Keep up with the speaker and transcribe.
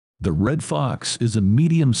The red fox is a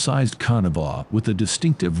medium-sized carnivore with a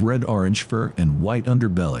distinctive red-orange fur and white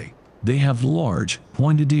underbelly. They have large,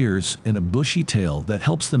 pointed ears and a bushy tail that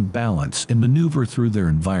helps them balance and maneuver through their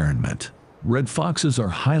environment. Red foxes are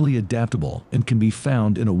highly adaptable and can be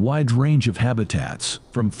found in a wide range of habitats,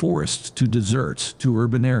 from forests to deserts to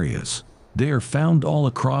urban areas. They are found all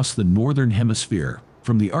across the northern hemisphere,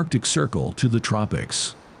 from the Arctic Circle to the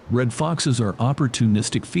tropics. Red foxes are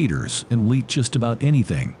opportunistic feeders and will eat just about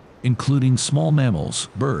anything, including small mammals,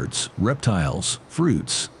 birds, reptiles,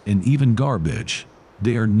 fruits, and even garbage.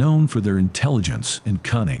 They are known for their intelligence and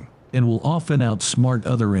cunning, and will often outsmart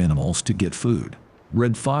other animals to get food.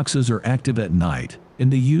 Red foxes are active at night,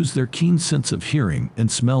 and they use their keen sense of hearing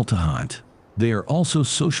and smell to hunt. They are also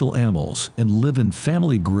social animals and live in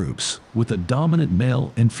family groups, with a dominant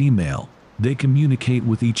male and female. They communicate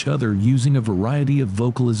with each other using a variety of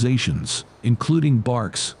vocalizations, including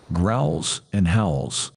barks, growls, and howls.